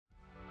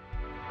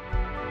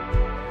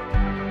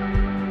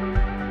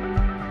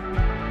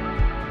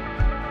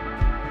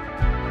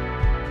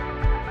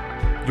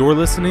You're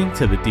listening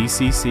to the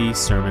DCC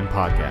Sermon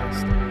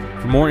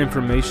Podcast. For more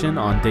information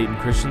on Dayton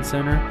Christian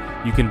Center,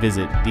 you can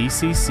visit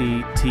dcctx.church.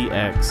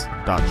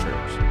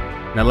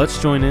 Now let's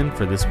join in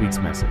for this week's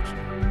message.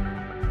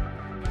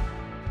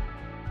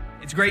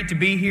 It's great to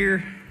be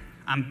here.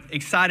 I'm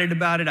excited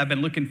about it. I've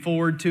been looking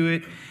forward to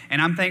it,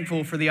 and I'm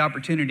thankful for the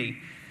opportunity.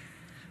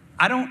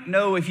 I don't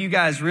know if you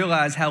guys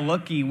realize how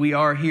lucky we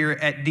are here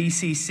at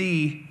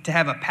DCC to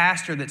have a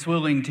pastor that's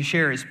willing to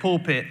share his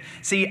pulpit.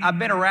 See, I've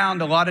been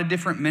around a lot of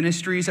different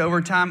ministries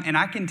over time, and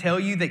I can tell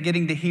you that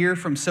getting to hear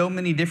from so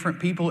many different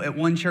people at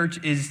one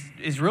church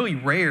is really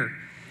rare.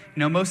 You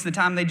know, most of the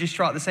time they just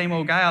trot the same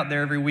old guy out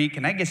there every week,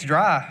 and that gets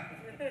dry.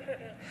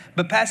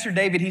 But Pastor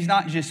David, he's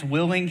not just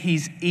willing,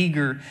 he's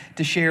eager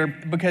to share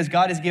because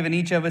God has given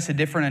each of us a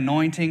different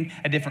anointing,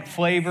 a different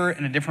flavor,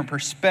 and a different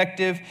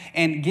perspective.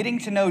 And getting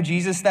to know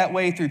Jesus that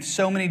way through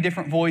so many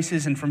different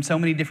voices and from so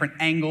many different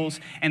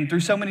angles and through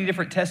so many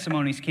different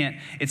testimonies, Kent,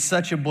 it's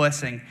such a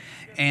blessing.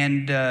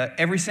 And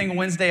every single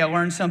Wednesday I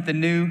learn something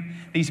new.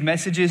 These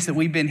messages that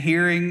we've been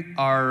hearing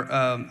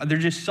they're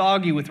just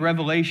soggy with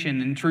revelation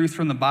and truth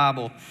from the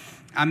Bible.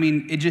 I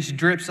mean, it just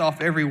drips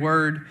off every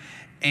word.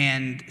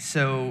 And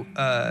so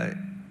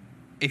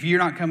if you're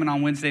not coming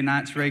on Wednesday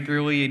nights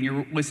regularly and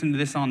you're listening to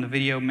this on the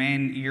video,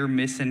 man, you're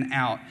missing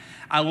out.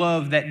 I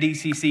love that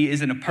DCC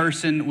isn't a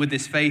person with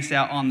his face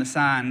out on the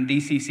sign.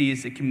 DCC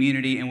is a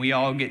community, and we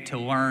all get to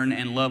learn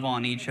and love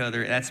on each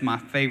other. That's my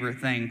favorite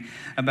thing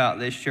about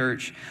this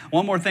church.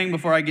 One more thing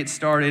before I get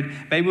started.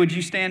 Baby, would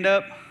you stand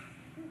up?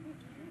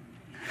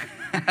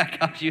 I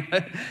got you.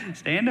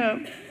 Stand up.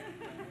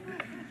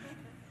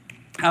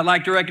 I'd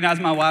like to recognize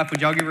my wife.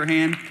 Would y'all give her a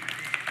hand?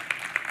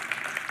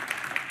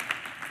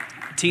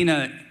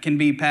 Tina can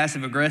be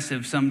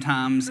passive-aggressive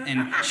sometimes,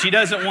 and she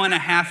doesn't want to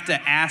have to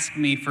ask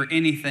me for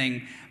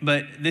anything.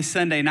 But this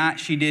Sunday night,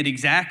 she did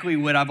exactly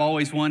what I've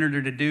always wanted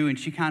her to do, and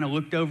she kind of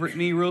looked over at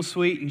me real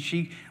sweet, and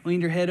she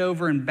leaned her head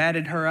over and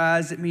batted her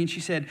eyes at me, and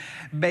she said,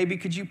 "Baby,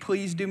 could you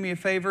please do me a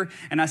favor?"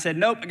 And I said,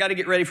 "Nope, I got to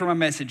get ready for my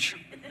message."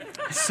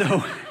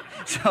 So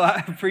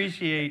I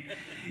appreciate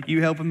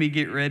you helping me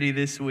get ready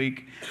this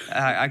week.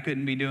 I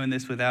couldn't be doing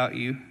this without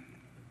you.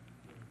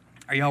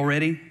 Are y'all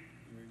ready?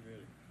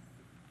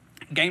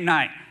 Game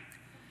night,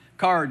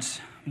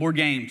 cards, board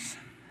games,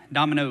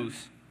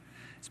 dominoes.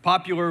 It's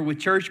popular with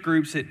church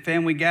groups at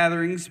family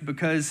gatherings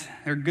because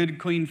they're good,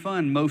 clean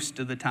fun most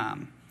of the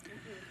time.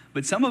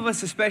 But some of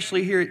us,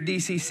 especially here at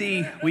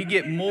DCC, we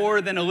get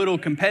more than a little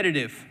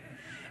competitive.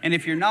 And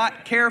if you're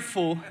not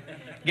careful,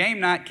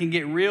 game night can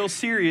get real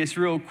serious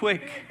real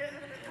quick.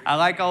 I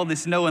like all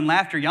this no and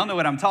laughter. Y'all know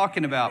what I'm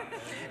talking about.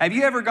 Have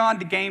you ever gone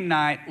to game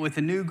night with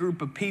a new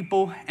group of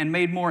people and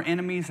made more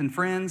enemies than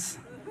friends?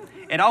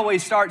 It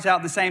always starts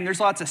out the same. There's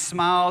lots of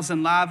smiles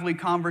and lively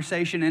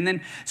conversation, and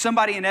then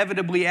somebody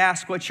inevitably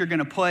asks what you're going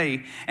to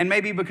play. And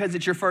maybe because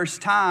it's your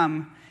first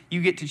time, you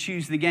get to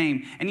choose the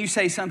game. And you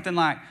say something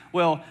like,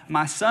 "Well,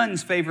 my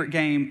son's favorite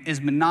game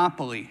is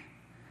Monopoly."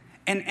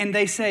 And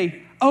they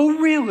say, "Oh,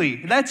 really?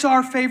 That's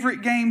our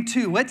favorite game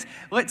too. Let's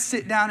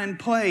sit down and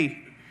play."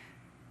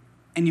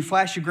 And you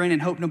flash a grin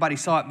and hope nobody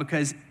saw it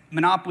because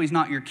Monopoly's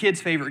not your kid's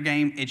favorite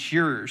game, it's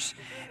yours.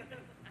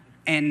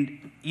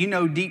 And you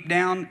know deep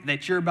down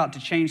that you're about to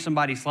change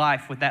somebody's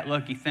life with that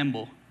lucky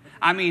thimble.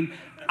 I mean,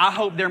 I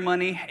hope their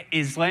money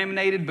is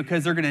laminated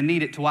because they're going to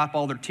need it to wipe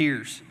all their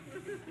tears.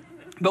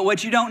 But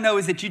what you don't know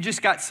is that you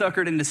just got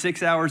suckered into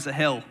 6 hours of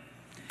hell,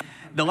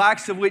 the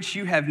likes of which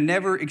you have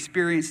never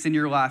experienced in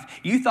your life.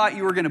 You thought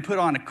you were going to put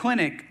on a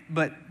clinic,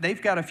 but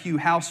they've got a few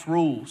house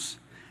rules.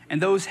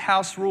 And those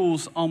house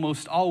rules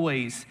almost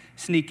always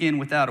sneak in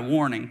without a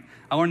warning.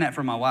 I learned that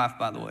from my wife,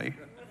 by the way.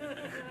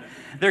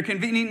 They're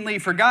conveniently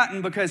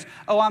forgotten because,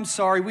 "Oh, I'm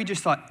sorry, we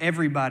just thought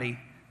everybody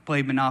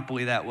played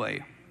Monopoly that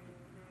way."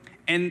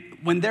 And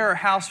when there are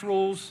house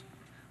rules,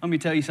 let me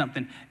tell you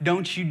something.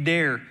 Don't you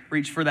dare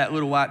reach for that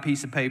little white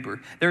piece of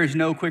paper. There is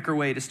no quicker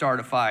way to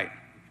start a fight.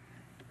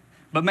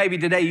 But maybe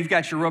today you've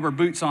got your rubber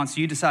boots on, so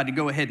you decide to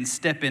go ahead and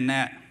step in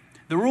that.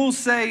 The rules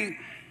say,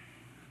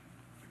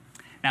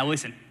 now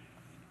listen,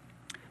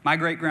 my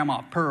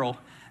great-grandma Pearl,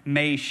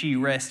 may she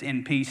rest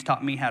in peace,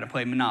 taught me how to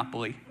play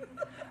Monopoly.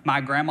 My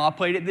grandma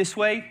played it this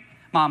way,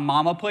 my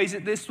mama plays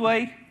it this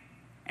way,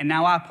 and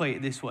now I play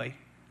it this way.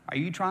 Are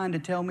you trying to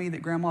tell me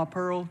that Grandma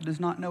Pearl does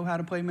not know how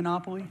to play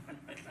Monopoly?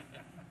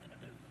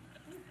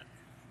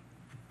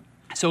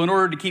 So in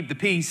order to keep the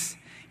peace,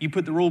 you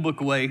put the rule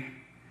book away,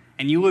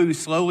 and you lose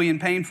slowly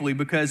and painfully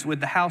because with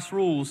the house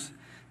rules,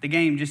 the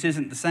game just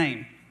isn't the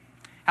same.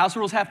 House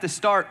rules have to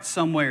start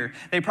somewhere.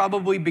 They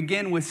probably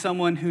begin with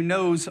someone who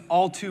knows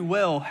all too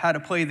well how to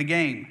play the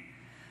game.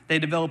 They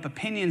develop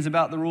opinions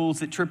about the rules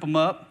that trip them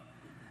up,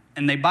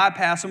 and they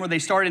bypass them, or they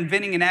start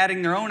inventing and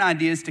adding their own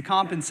ideas to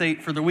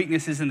compensate for their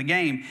weaknesses in the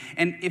game.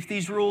 And if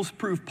these rules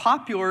prove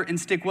popular and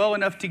stick well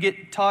enough to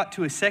get taught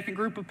to a second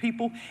group of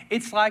people,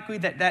 it's likely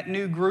that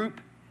new group,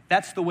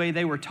 that's the way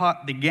they were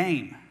taught the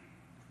game.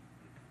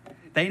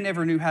 They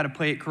never knew how to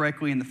play it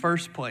correctly in the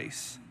first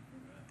place.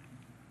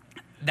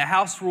 The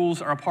house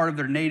rules are a part of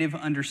their native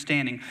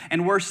understanding.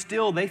 And worse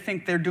still, they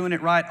think they're doing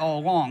it right all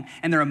along.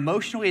 And they're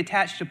emotionally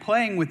attached to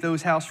playing with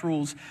those house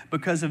rules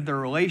because of their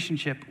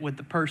relationship with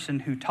the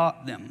person who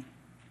taught them.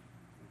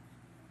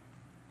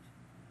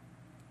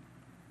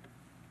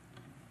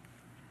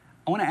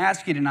 I want to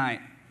ask you tonight,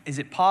 is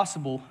it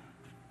possible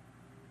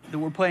that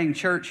we're playing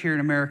church here in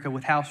America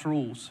with house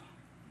rules?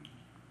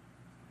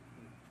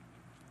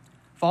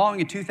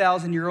 Following a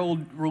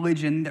 2,000-year-old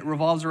religion that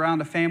revolves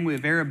around a family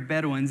of Arab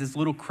Bedouins is a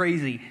little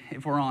crazy,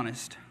 if we're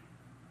honest.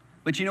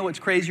 But you know what's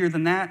crazier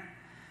than that?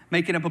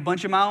 Making up a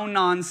bunch of my own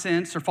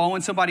nonsense or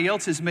following somebody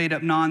else's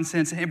made-up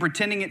nonsense and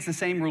pretending it's the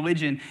same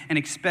religion and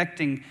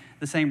expecting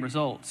the same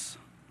results.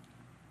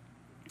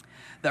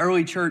 The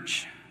early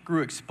church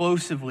grew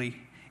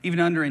explosively, even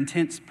under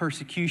intense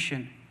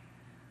persecution.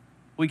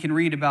 We can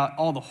read about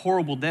all the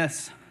horrible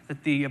deaths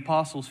that the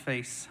apostles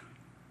face.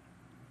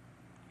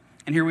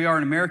 And here we are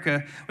in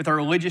America with our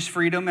religious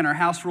freedom and our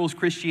house rules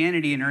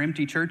Christianity and our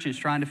empty churches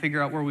trying to figure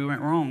out where we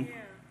went wrong.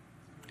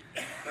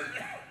 Yeah.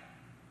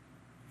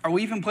 Are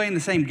we even playing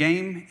the same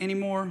game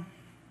anymore?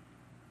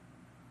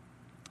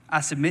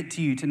 I submit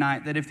to you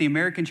tonight that if the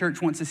American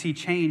church wants to see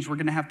change, we're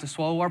going to have to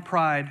swallow our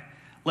pride,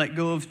 let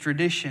go of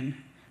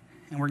tradition,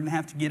 and we're going to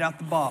have to get out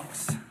the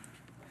box.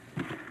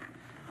 We're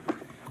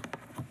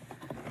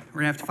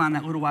going to have to find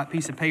that little white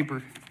piece of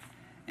paper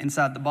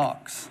inside the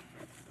box.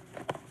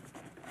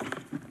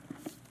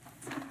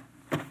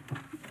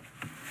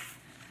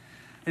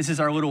 This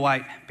is our little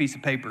white piece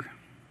of paper.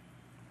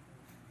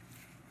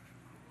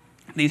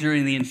 These are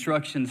the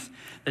instructions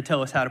that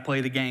tell us how to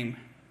play the game.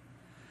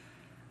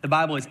 The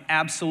Bible is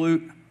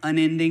absolute,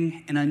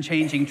 unending, and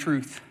unchanging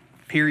truth,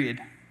 period.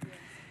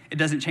 It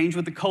doesn't change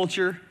with the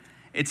culture.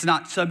 It's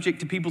not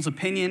subject to people's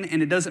opinion,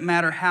 and it doesn't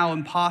matter how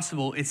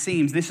impossible it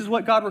seems. This is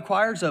what God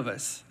requires of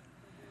us.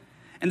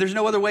 And there's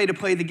no other way to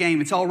play the game.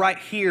 It's all right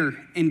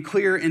here in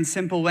clear and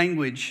simple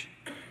language.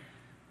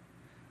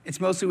 It's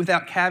mostly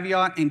without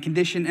caveat and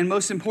condition. And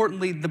most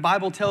importantly, the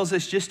Bible tells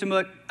us just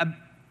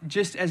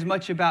as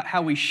much about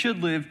how we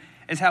should live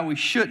as how we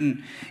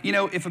shouldn't. You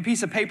know, if a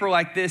piece of paper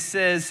like this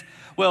says,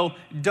 well,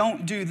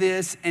 don't do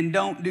this and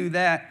don't do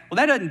that, well,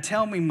 that doesn't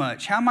tell me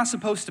much. How am I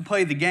supposed to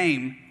play the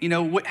game? You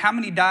know, how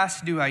many dice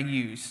do I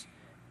use?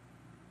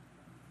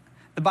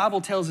 The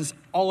Bible tells us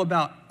all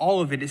about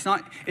all of it. It's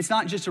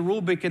not just a rule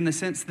book in the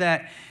sense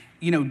that,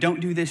 you know, don't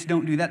do this,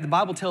 don't do that. The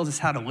Bible tells us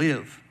how to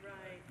live.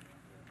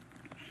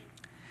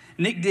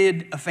 Nick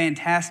did a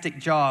fantastic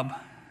job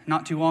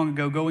not too long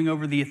ago going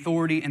over the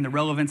authority and the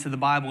relevance of the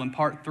Bible in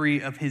part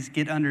 3 of his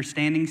Get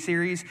Understanding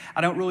series.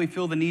 I don't really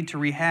feel the need to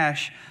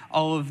rehash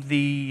all of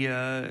the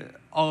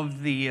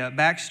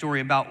backstory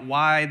about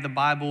why the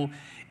Bible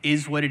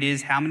is what it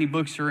is, how many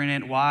books are in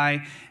it,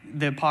 why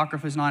the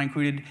Apocrypha is not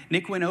included.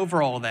 Nick went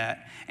over all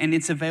that, and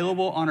it's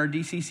available on our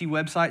DCC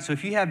website. So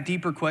if you have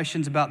deeper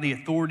questions about the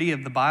authority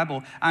of the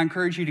Bible, I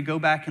encourage you to go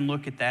back and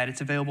look at that.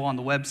 It's available on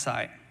the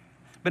website.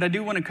 But I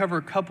do want to cover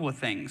a couple of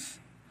things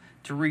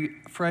to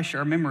refresh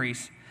our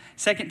memories.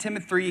 2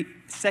 Timothy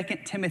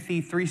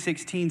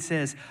 3:16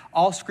 says,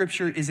 all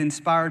scripture is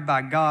inspired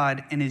by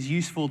God and is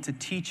useful to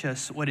teach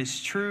us what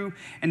is true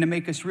and to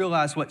make us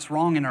realize what's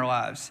wrong in our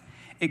lives.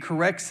 It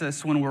corrects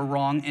us when we're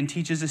wrong and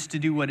teaches us to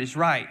do what is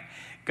right.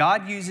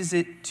 God uses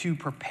it to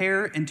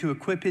prepare and to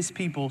equip his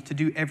people to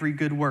do every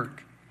good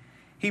work.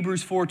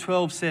 Hebrews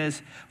 4:12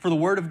 says, for the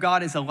word of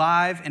God is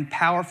alive and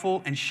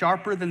powerful and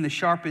sharper than the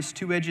sharpest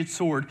two-edged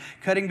sword,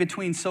 cutting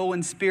between soul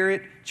and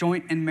spirit,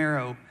 joint and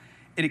marrow.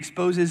 It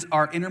exposes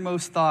our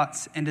innermost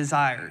thoughts and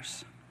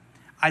desires.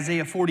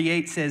 Isaiah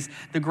 48 says,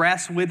 the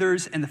grass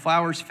withers and the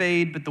flowers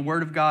fade, but the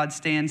word of God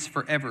stands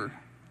forever.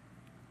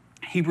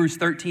 Hebrews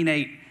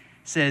 13:8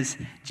 says,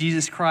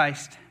 Jesus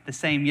Christ, the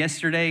same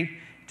yesterday,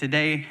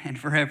 today, and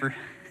forever.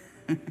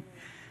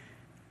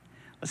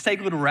 Let's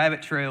take a little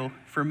rabbit trail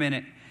for a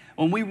minute.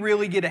 When we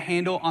really get a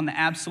handle on the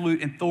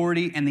absolute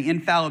authority and the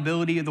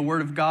infallibility of the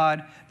Word of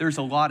God, there's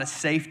a lot of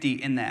safety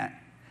in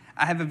that.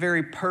 I have a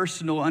very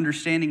personal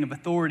understanding of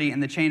authority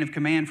and the chain of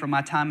command from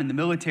my time in the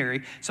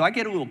military, so I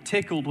get a little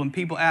tickled when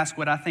people ask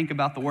what I think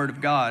about the Word of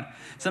God.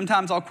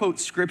 Sometimes I'll quote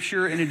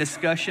scripture in a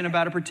discussion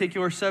about a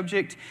particular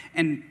subject,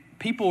 and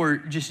people are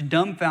just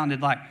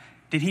dumbfounded, like,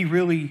 did he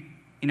really,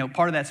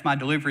 part of that's my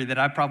delivery that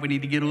I probably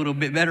need to get a little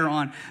bit better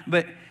on,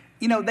 but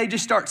they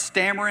just start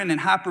stammering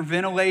and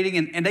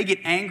hyperventilating and they get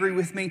angry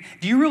with me.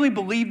 Do you really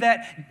believe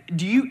that?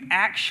 Do you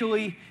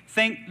actually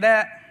think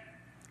that?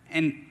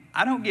 And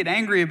I don't get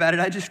angry about it.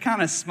 I just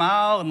kind of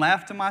smile and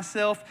laugh to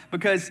myself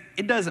because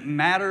it doesn't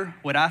matter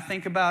what I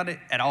think about it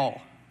at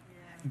all.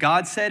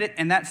 God said it,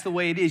 and that's the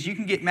way it is. You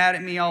can get mad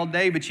at me all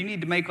day, but you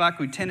need to make like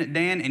Lieutenant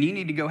Dan, and you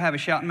need to go have a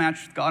shouting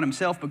match with God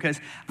himself because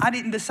I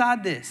didn't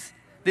decide this.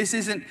 This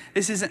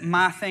isn't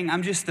my thing.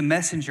 I'm just the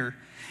messenger.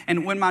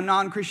 And when my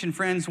non-Christian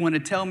friends want to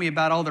tell me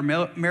about all their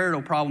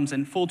marital problems,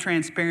 in full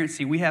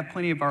transparency, we have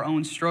plenty of our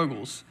own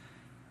struggles.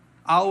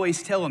 I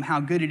always tell them how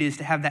good it is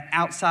to have that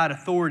outside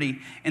authority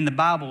in the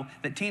Bible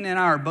that Tina and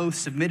I are both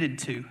submitted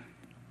to.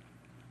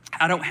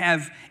 I don't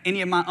have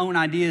any of my own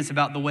ideas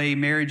about the way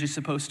marriage is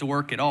supposed to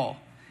work at all.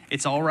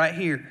 It's all right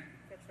here.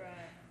 That's right.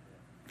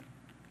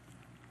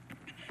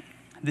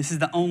 This is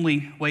the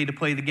only way to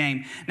play the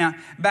game. Now,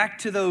 back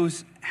to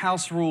those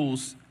house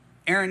rules.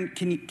 Aaron,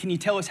 can you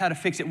tell us how to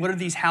fix it? What are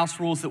these house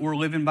rules that we're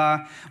living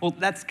by? Well,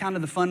 that's kind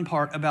of the fun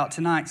part about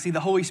tonight. See,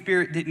 the Holy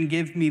Spirit didn't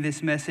give me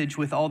this message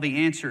with all the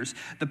answers.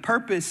 The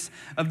purpose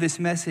of this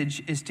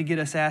message is to get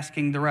us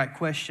asking the right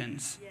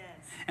questions. Yes.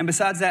 And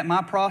besides that,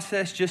 my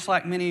process, just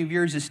like many of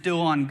yours, is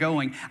still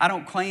ongoing. I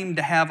don't claim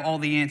to have all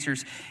the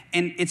answers.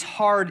 And it's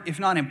hard, if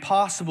not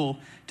impossible,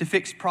 to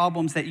fix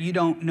problems that you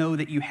don't know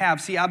that you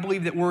have. See, I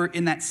believe that we're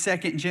in that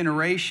second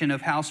generation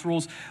of house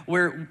rules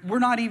where we're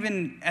not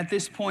even at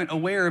this point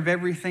aware of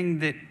everything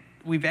that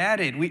we've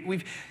added.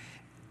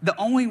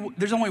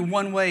 There's only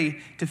one way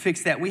to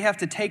fix that. We have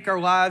to take our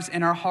lives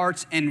and our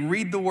hearts and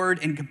read the Word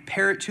and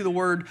compare it to the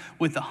Word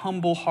with a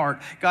humble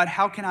heart. God,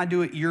 how can I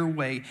do it your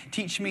way?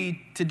 Teach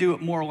me to do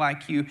it more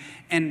like you.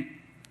 And,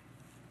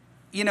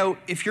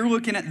 if you're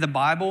looking at the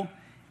Bible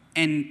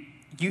and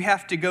you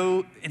have to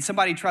go and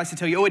somebody tries to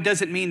tell you, it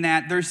doesn't mean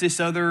that. There's this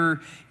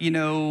other,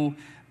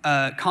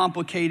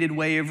 complicated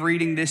way of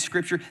reading this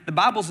scripture. The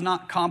Bible's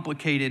not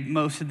complicated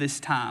most of this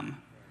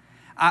time.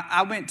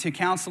 I went to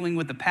counseling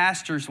with the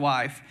pastor's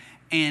wife,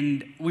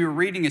 and we were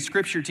reading a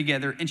scripture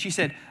together, and she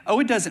said,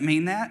 it doesn't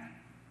mean that.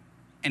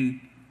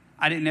 And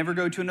I didn't ever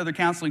go to another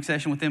counseling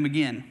session with them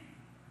again,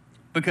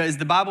 because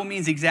the Bible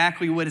means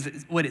exactly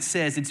what it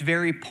says. It's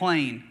very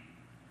plain.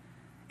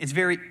 It's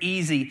very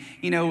easy.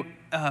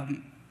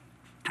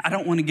 I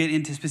don't want to get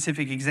into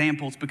specific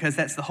examples because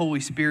that's the Holy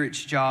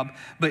Spirit's job,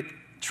 but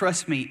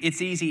trust me,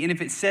 it's easy. And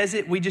if it says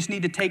it, we just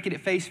need to take it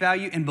at face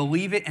value and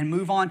believe it and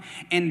move on.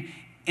 And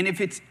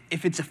if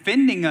it's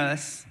offending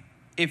us,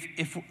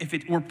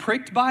 if we're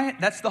pricked by it,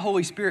 that's the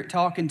Holy Spirit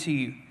talking to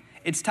you.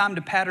 It's time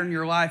to pattern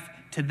your life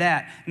to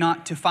that,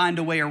 not to find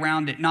a way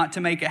around it, not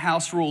to make a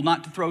house rule,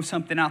 not to throw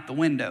something out the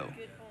window.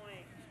 Good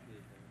point.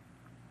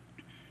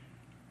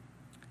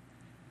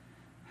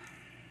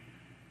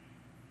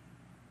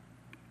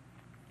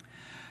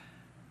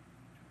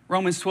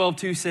 Romans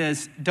 12:2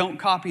 says, don't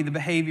copy the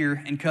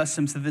behavior and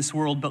customs of this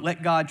world, but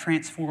let God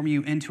transform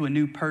you into a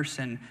new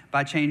person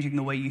by changing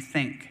the way you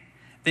think.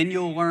 Then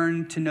you'll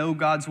learn to know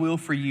God's will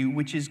for you,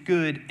 which is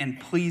good and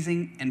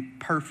pleasing and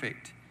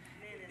perfect.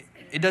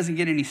 It doesn't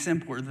get any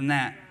simpler than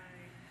that.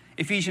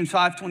 Ephesians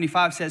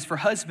 5:25 says, for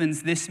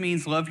husbands, this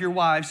means love your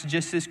wives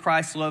just as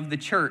Christ loved the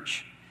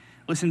church.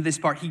 Listen to this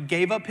part. He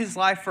gave up his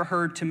life for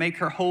her to make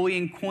her holy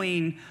and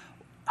clean,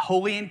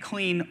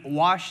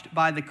 washed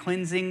by the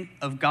cleansing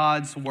of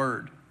God's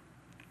word.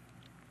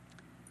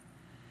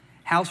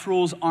 House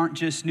rules aren't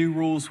just new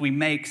rules we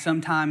make.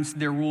 Sometimes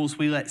they're rules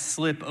we let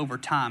slip over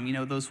time.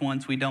 Those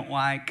ones we don't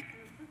like.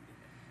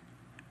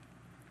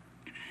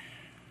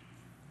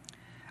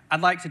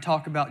 I'd like to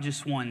talk about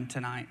just one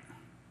tonight.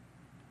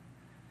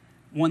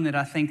 One that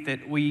I think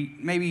that we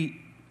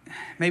maybe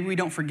we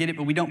don't forget it,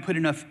 but we don't put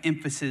enough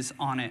emphasis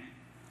on it.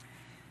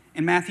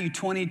 In Matthew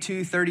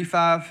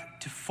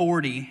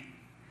 22:35-40,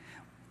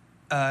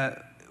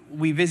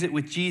 we visit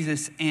with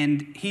Jesus,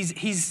 and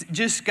he's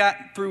just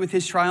got through with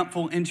his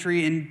triumphal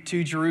entry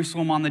into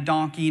Jerusalem on the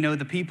donkey.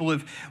 The people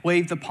have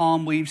waved the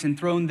palm leaves and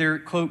thrown their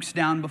cloaks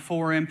down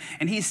before him,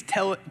 and he's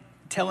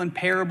telling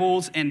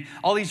parables, and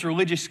all these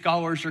religious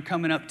scholars are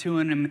coming up to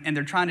him, and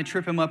they're trying to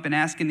trip him up and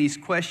asking these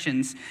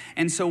questions.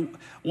 And so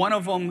one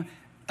of them,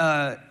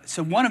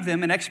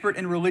 an expert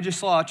in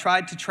religious law,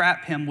 tried to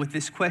trap him with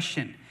this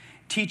question: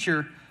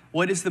 Teacher,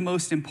 what is the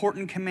most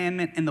important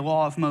commandment in the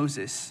law of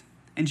Moses?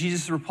 And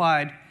Jesus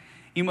replied,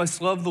 you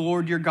must love the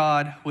Lord your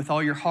God with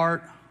all your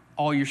heart,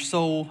 all your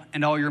soul,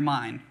 and all your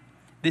mind.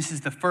 This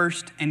is the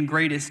first and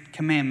greatest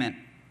commandment.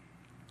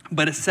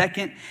 But a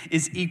second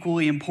is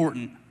equally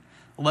important.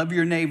 Love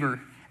your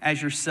neighbor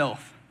as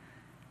yourself.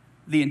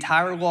 The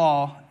entire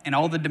law and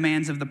all the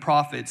demands of the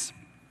prophets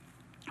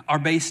are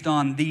based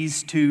on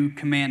these two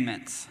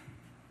commandments.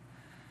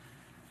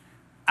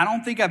 I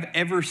don't think I've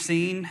ever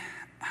seen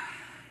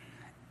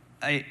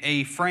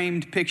a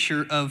framed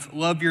picture of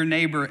love your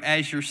neighbor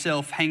as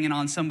yourself hanging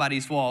on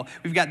somebody's wall.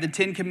 We've got the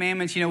 10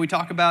 Commandments. We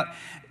talk about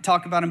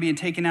them being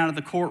taken out of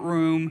the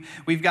courtroom.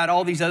 We've got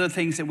all these other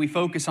things that we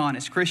focus on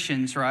as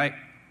Christians, right?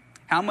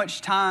 How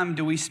much time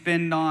do we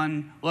spend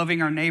on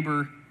loving our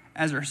neighbor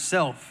as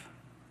ourselves?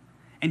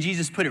 And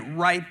Jesus put it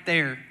right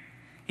there.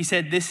 He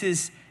said, this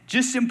is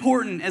just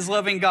important as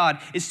loving God,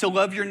 is to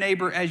love your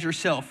neighbor as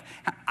yourself.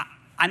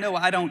 I know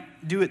I don't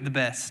do it the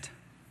best.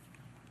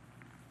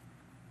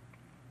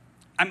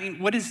 I mean,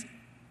 what does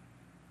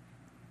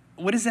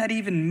that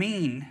even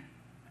mean?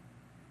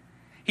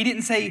 He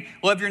didn't say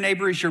love your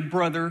neighbor as your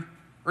brother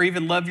or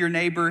even love your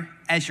neighbor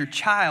as your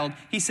child.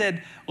 He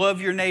said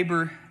love your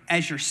neighbor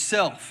as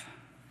yourself.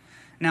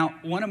 Now,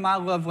 one of my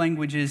love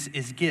languages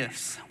is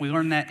gifts. We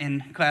learned that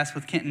in class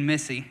with Kent and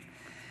Missy.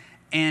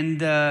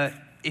 And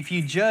if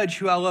you judge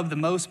who I love the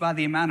most by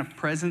the amount of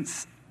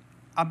presents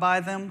I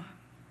buy them,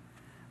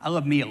 I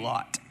love me a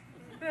lot.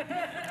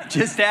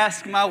 Just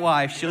ask my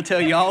wife. She'll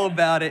tell you all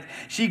about it.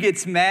 She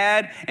gets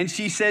mad and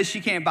she says she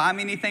can't buy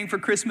me anything for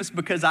Christmas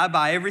because I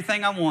buy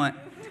everything I want.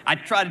 I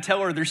try to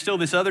tell her there's still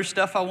this other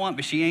stuff I want,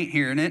 but she ain't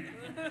hearing it.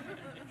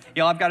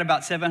 Y'all, I've got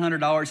about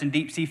 $700 in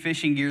deep sea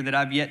fishing gear that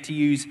I've yet to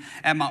use.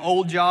 At my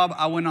old job,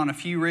 I went on a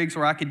few rigs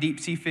where I could deep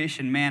sea fish,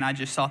 and man, I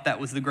just thought that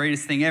was the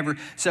greatest thing ever.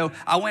 So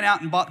I went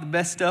out and bought the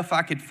best stuff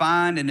I could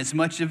find, and as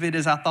much of it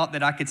as I thought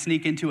that I could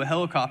sneak into a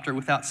helicopter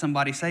without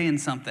somebody saying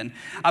something.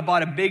 I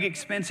bought a big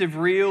expensive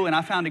reel, and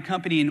I found a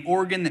company in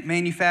Oregon that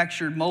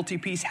manufactured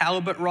multi-piece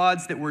halibut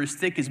rods that were as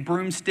thick as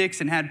broomsticks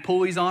and had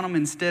pulleys on them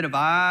instead of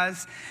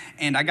eyes.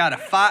 And I got a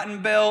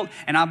fighting belt,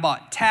 and I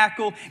bought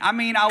tackle. I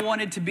mean, I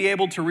wanted to be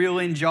able to reel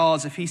in Jaws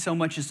if he so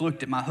much as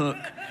looked at my hook.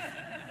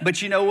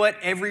 But you know what?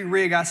 Every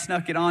rig I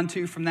snuck it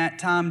onto from that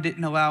time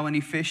didn't allow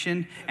any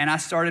fishing, and I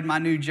started my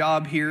new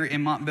job here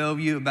in Mont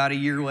Belvieu about a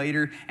year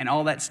later, and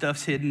all that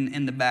stuff's hidden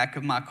in the back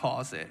of my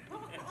closet.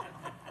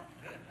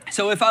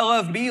 So if I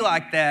love me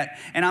like that,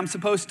 and I'm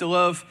supposed to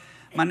love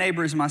my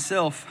neighbor as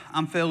myself,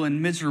 I'm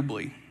failing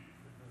miserably.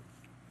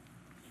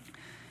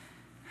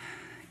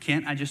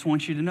 Kent, I just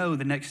want you to know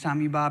the next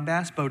time you buy a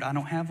bass boat, I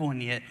don't have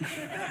one yet.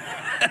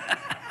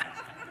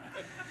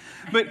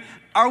 But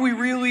are we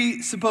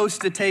really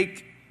supposed to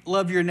take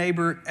love your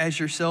neighbor as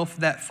yourself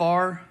that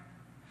far?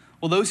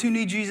 Well, those who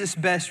need Jesus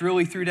best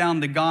really threw down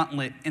the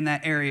gauntlet in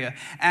that area.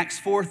 Acts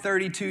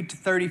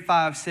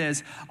 4:32-35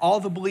 says, all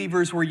the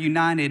believers were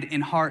united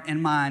in heart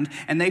and mind,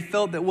 and they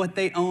felt that what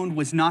they owned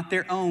was not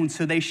their own,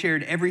 so they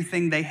shared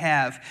everything they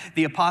have.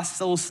 The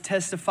apostles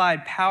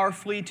testified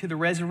powerfully to the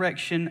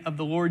resurrection of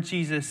the Lord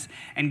Jesus,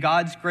 and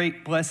God's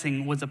great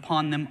blessing was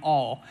upon them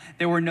all.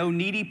 There were no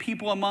needy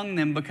people among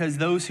them, because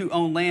those who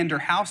owned land or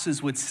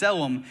houses would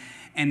sell them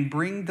and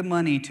bring the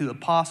money to the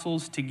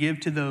apostles to give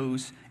to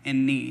those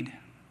in need.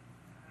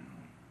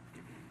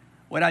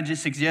 What I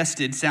just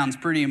suggested sounds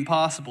pretty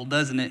impossible,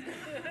 doesn't it?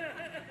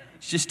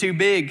 It's just too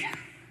big. It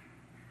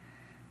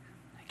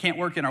can't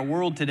work in our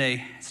world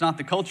today. It's not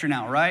the culture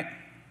now, right?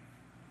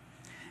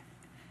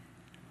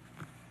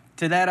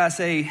 To that I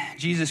say,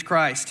 Jesus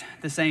Christ,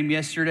 the same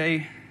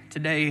yesterday,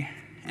 today,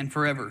 and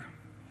forever.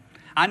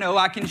 I know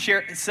I can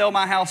sell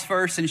my house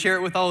first and share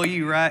it with all of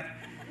you, right?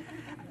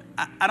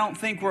 I don't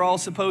think we're all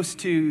supposed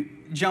to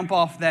jump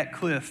off that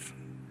cliff.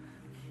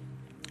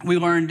 We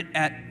learned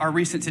at our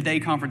recent Today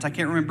conference, I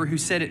can't remember who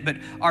said it, but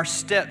our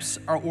steps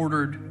are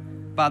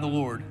ordered by the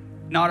Lord,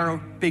 not our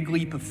big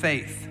leap of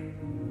faith.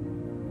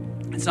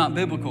 It's not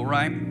biblical,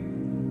 right?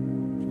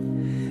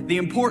 The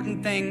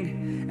important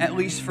thing, at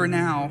least for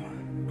now,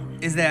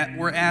 is that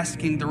we're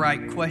asking the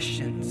right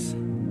questions.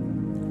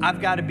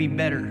 I've got to be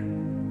better.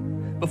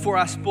 Before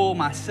I spoil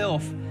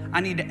myself,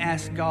 I need to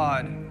ask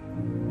God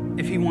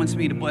if He wants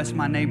me to bless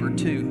my neighbor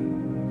too.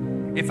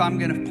 If I'm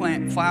going to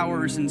plant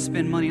flowers and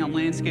spend money on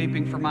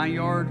landscaping for my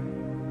yard,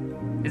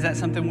 is that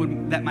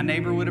something that my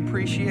neighbor would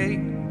appreciate?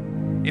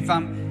 If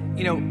I'm,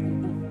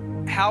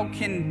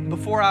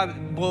 before I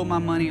blow my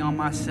money on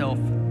myself,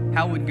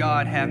 how would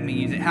God have me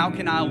use it? How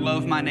can I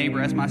love my neighbor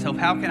as myself?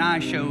 How can I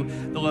show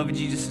the love of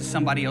Jesus to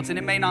somebody else? And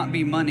it may not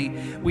be money.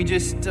 We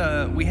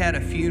had a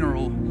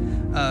funeral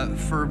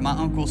for my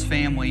uncle's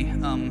family.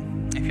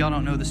 If y'all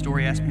don't know the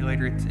story, ask me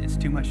later. It's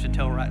too much to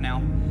tell right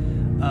now.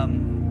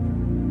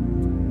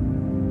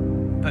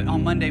 But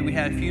on Monday, we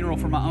had a funeral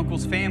for my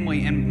uncle's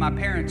family, and my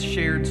parents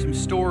shared some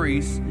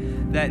stories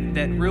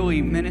that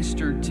really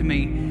ministered to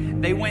me.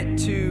 They went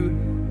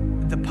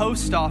to the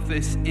post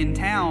office in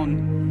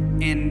town,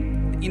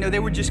 and, they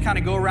would just kind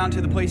of go around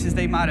to the places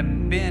they might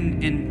have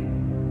been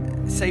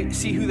and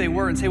see who they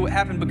were and say what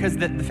happened, because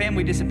the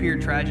family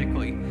disappeared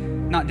tragically.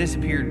 Not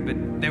disappeared,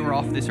 but they were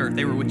off this earth.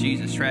 They were with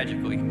Jesus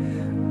tragically.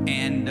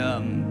 And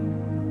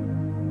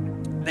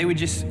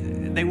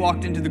they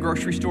walked into the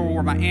grocery store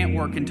where my aunt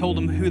worked and told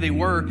them who they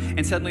were,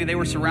 and suddenly they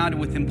were surrounded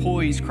with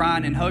employees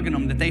crying and hugging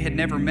them that they had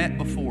never met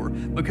before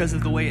because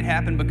of the way it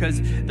happened, because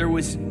they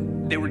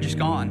were just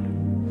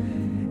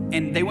gone.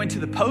 And they went to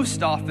the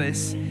post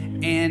office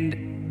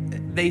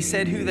and they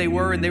said who they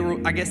were,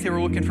 and I guess they were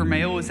looking for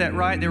mail. Is that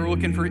right? They were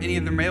looking for any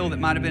of the mail that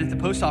might have been at the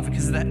post office,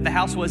 because the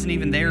house wasn't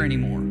even there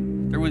anymore.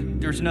 There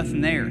was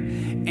nothing there.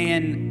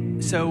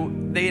 And so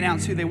they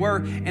announced who they were,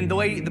 and the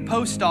lady at the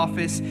post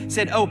office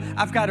said, "Oh,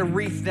 I've got a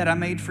wreath that I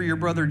made for your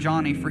brother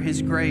Johnny for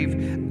his grave.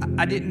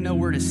 I didn't know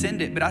where to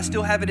send it, but I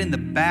still have it in the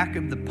back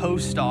of the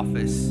post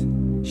office."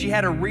 She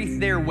had a wreath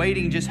there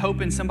waiting, just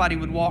hoping somebody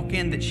would walk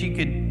in that she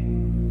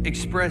could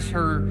express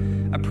her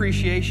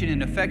appreciation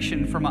and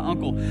affection for my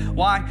uncle.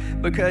 Why?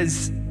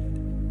 Because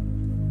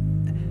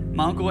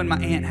my uncle and my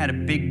aunt had a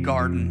big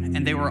garden,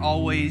 and they were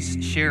always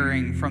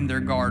sharing from their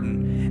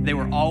garden. They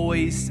were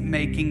always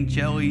making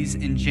jellies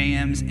and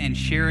jams and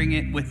sharing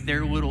it with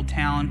their little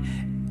town,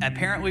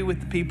 apparently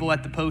with the people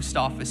at the post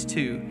office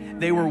too.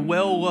 They were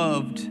well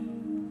loved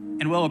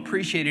and well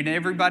appreciated, and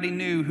everybody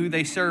knew who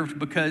they served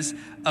because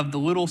of the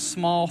little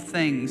small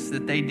things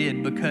that they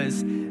did,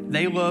 because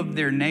they loved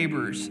their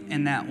neighbors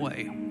in that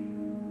way.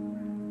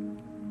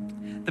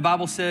 The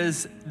Bible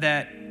says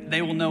that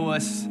they will know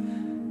us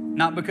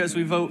not because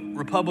we vote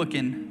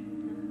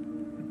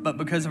Republican, but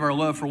because of our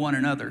love for one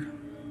another.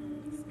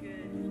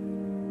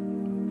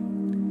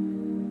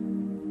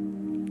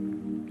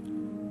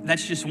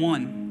 That's just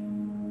one.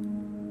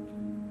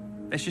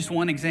 That's just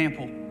one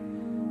example.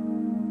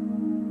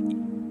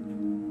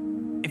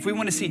 If we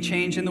want to see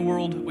change in the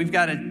world, we've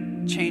got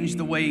to change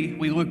the way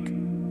we look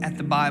at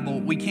the Bible.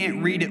 We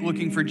can't read it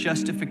looking for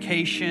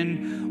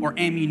justification or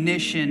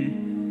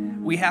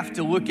ammunition. We have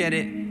to look at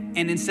it,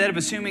 and instead of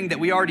assuming that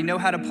we already know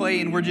how to play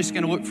and we're just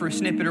going to look for a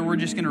snippet or we're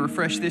just going to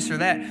refresh this or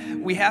that,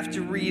 we have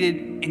to read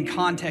it in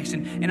context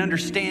and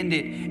understand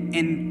it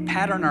and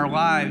pattern our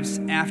lives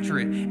after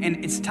it.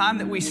 And it's time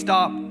that we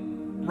stop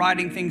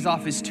writing things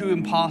off as too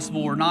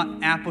impossible or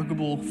not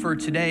applicable for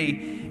today.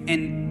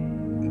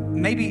 And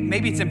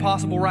maybe it's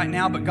impossible right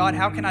now, but God,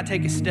 how can I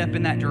take a step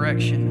in that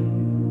direction?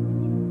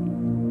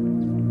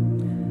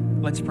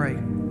 Let's pray.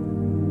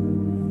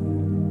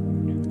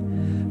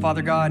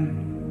 Father God,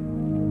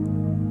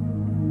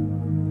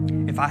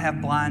 if I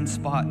have blind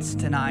spots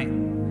tonight,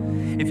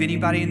 if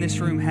anybody in this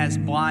room has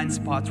blind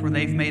spots where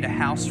they've made a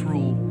house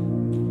rule,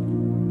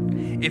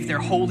 if they're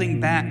holding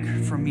back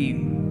from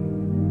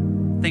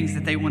you things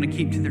that they want to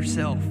keep to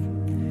themselves,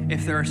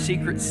 if there are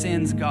secret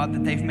sins, God,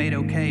 that they've made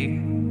okay,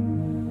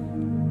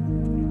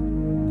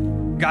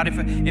 God,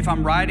 if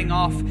I'm writing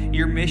off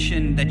your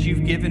mission that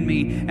you've given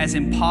me as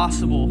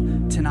impossible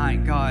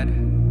tonight, God,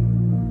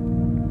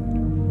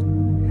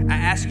 I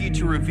ask you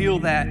to reveal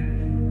that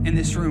in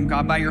this room,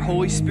 God, by your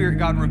Holy Spirit.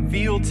 God,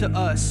 reveal to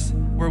us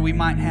where we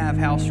might have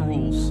house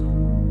rules.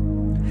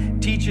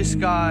 Teach us,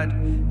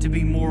 God, to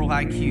be more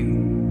like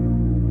you.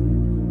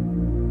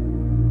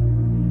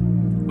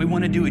 We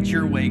want to do it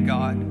your way,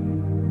 God.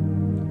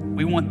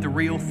 We want the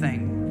real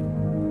thing.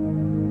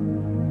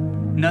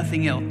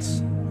 Nothing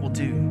else will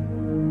do.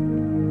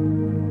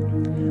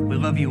 We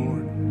love you,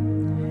 Lord,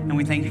 and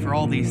we thank you for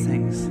all these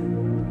things.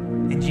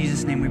 In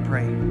Jesus' name we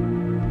pray.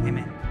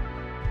 Amen.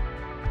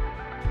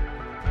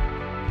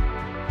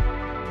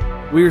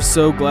 We are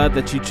so glad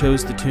that you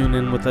chose to tune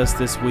in with us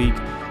this week.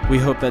 We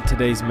hope that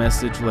today's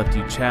message left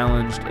you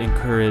challenged,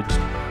 encouraged,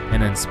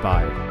 and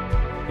inspired.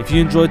 If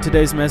you enjoyed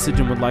today's message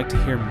and would like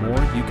to hear more,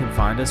 you can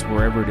find us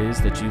wherever it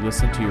is that you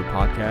listen to your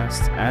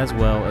podcasts, as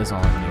well as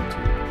on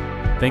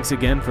YouTube. Thanks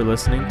again for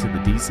listening to the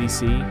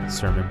DCC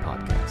Sermon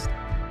Podcast.